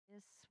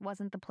this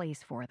wasn't the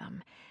place for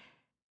them.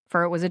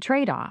 For it was a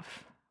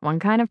trade-off, one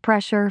kind of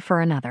pressure for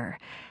another,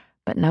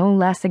 but no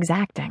less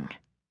exacting.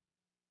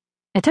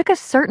 It took a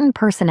certain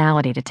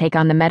personality to take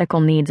on the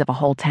medical needs of a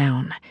whole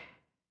town.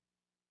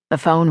 The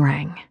phone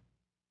rang.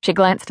 She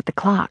glanced at the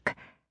clock.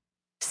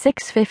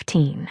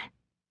 6:15.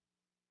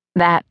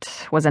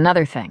 That was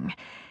another thing.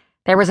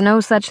 There was no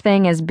such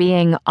thing as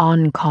being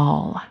on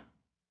call.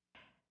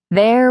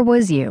 There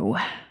was you.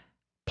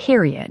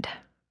 Period.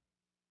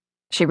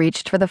 She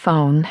reached for the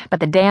phone, but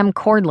the damn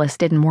cordless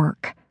didn't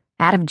work.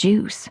 Out of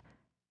juice.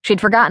 She'd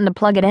forgotten to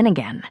plug it in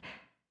again.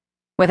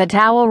 With a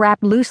towel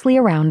wrapped loosely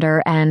around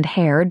her and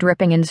hair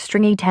dripping in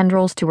stringy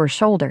tendrils to her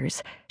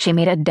shoulders, she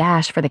made a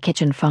dash for the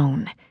kitchen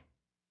phone.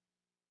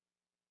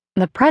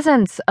 The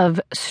presence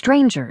of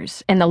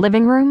strangers in the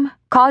living room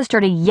caused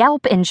her to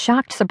yelp in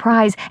shocked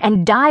surprise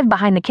and dive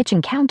behind the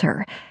kitchen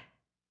counter.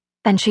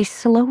 Then she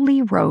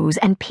slowly rose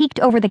and peeked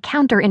over the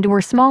counter into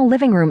her small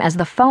living room as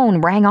the phone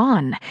rang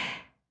on.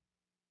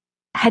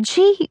 Had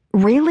she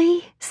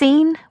really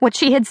seen what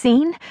she had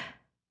seen?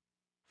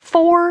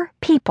 4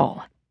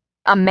 people.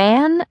 A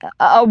man,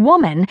 a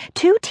woman,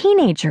 2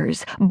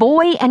 teenagers,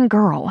 boy and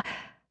girl.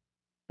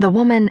 The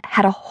woman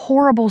had a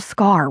horrible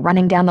scar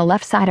running down the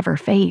left side of her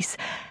face.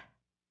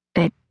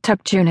 It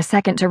took June a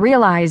second to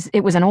realize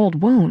it was an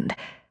old wound.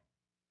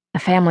 The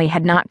family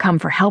had not come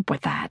for help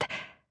with that.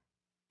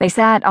 They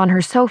sat on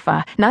her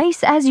sofa,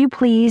 nice as you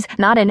please,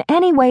 not in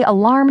any way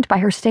alarmed by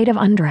her state of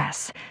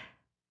undress.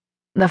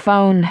 The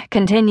phone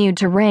continued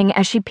to ring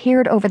as she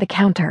peered over the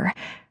counter.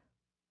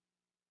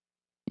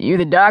 "You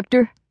the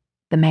doctor?"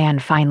 the man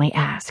finally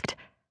asked.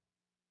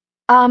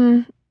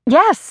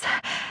 Yes,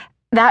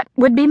 that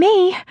would be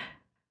me."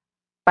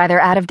 By their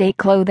out-of-date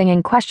clothing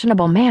and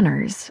questionable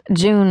manners,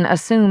 June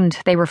assumed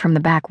they were from the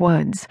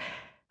backwoods,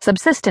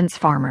 subsistence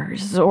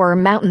farmers, or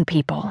mountain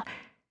people.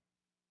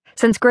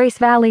 Since Grace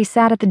Valley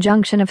sat at the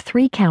junction of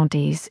 3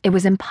 counties, it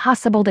was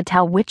impossible to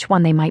tell which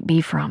one they might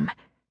be from.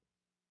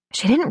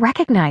 She didn't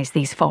recognize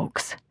these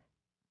folks.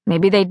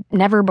 Maybe they'd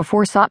never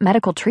before sought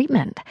medical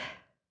treatment.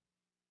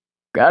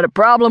 "Got a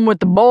problem with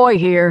the boy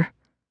here."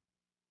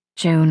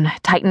 June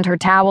tightened her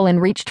towel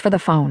and reached for the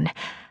phone.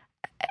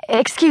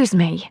 "Excuse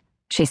me,"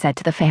 she said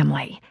to the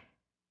family.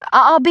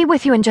 "I'll be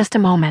with you in just a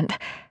moment."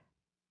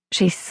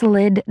 She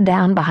slid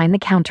down behind the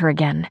counter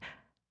again.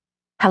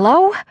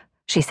 "Hello?"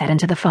 she said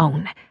into the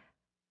phone.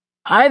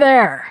 "Hi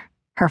there,"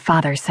 her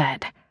father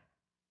said.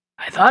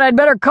 "I thought I'd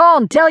better call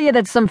and tell you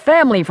that some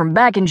family from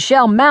back in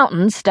Shell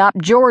Mountain stopped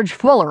George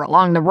Fuller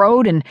along the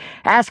road and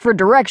asked for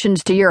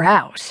directions to your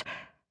house."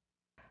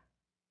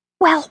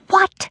 "Well,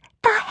 what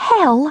the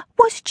hell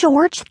was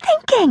George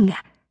thinking?"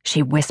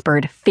 she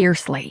whispered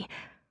fiercely.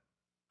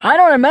 "I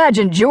don't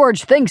imagine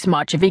George thinks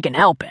much if he can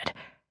help it."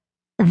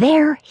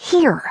 "They're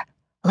here.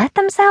 Let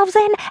themselves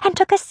in and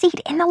took a seat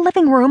in the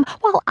living room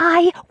while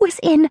I was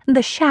in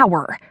the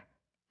shower."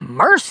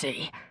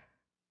 "Mercy.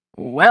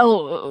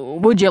 Well,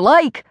 would you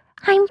like—"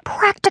 "I'm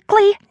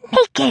practically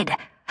naked.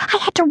 I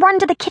had to run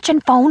to the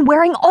kitchen phone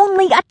wearing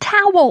only a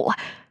towel."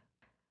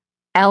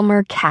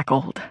 Elmer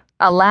cackled,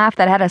 a laugh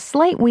that had a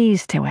slight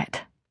wheeze to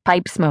it,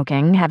 pipe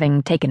smoking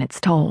having taken its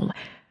toll.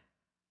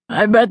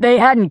 "I bet they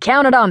hadn't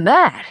counted on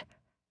that."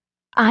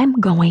 "I'm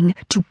going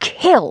to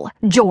kill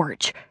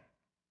George."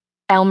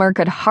 Elmer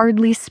could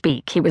hardly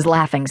speak, he was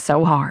laughing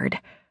so hard.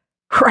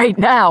 "Right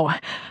now,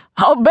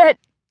 I'll bet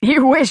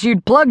you wish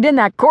you'd plugged in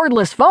that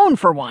cordless phone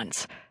for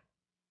once."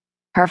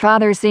 Her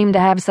father seemed to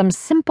have some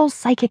simple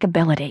psychic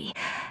ability,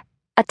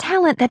 a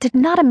talent that did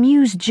not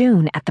amuse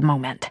June at the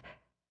moment.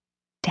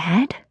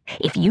 "Dad,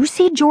 if you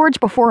see George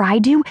before I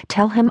do,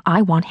 tell him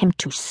I want him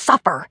to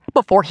suffer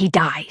before he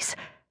dies."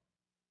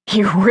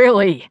 "You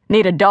really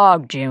need a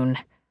dog, June.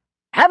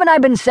 Haven't I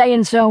been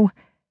saying so?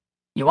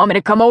 You want me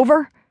to come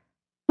over?"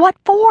 "What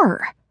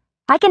for?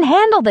 I can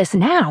handle this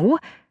now."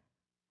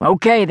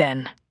 "Okay,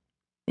 then.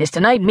 Is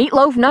tonight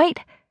meatloaf night?"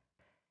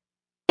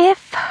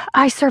 "If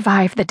I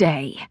survive the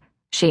day,"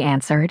 she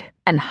answered,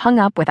 and hung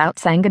up without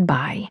saying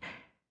goodbye.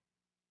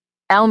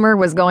 Elmer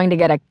was going to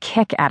get a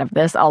kick out of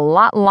this a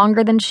lot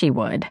longer than she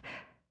would.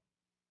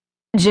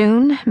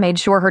 June made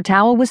sure her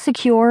towel was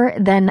secure,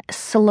 then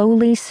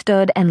slowly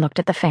stood and looked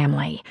at the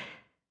family.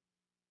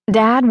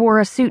 Dad wore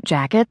a suit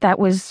jacket that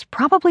was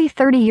probably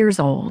 30 years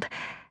old,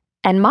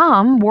 and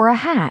Mom wore a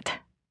hat.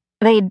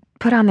 They'd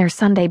put on their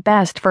Sunday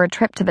best for a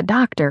trip to the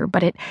doctor,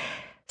 but it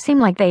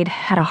seemed like they'd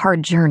had a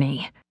hard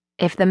journey.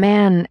 If the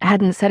man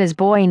hadn't said his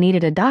boy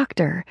needed a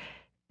doctor,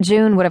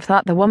 June would have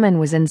thought the woman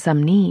was in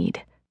some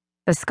need.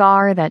 The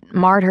scar that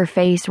marred her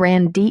face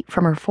ran deep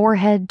from her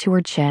forehead to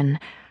her chin,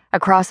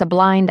 across a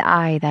blind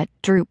eye that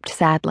drooped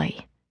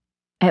sadly.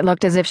 It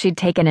looked as if she'd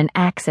taken an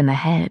axe in the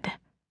head.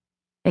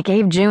 It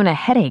gave June a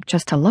headache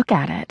just to look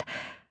at it,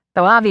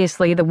 though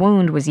obviously the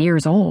wound was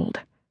years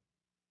old.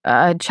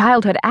 A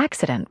childhood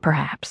accident,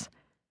 perhaps.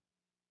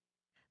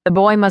 The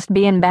boy must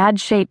be in bad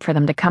shape for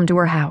them to come to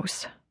her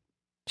house.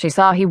 She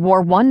saw he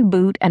wore 1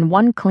 boot and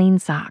 1 clean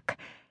sock.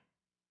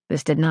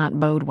 This did not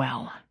bode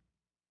well.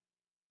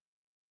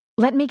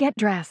 "Let me get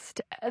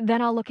dressed,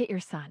 then I'll look at your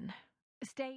son. Stay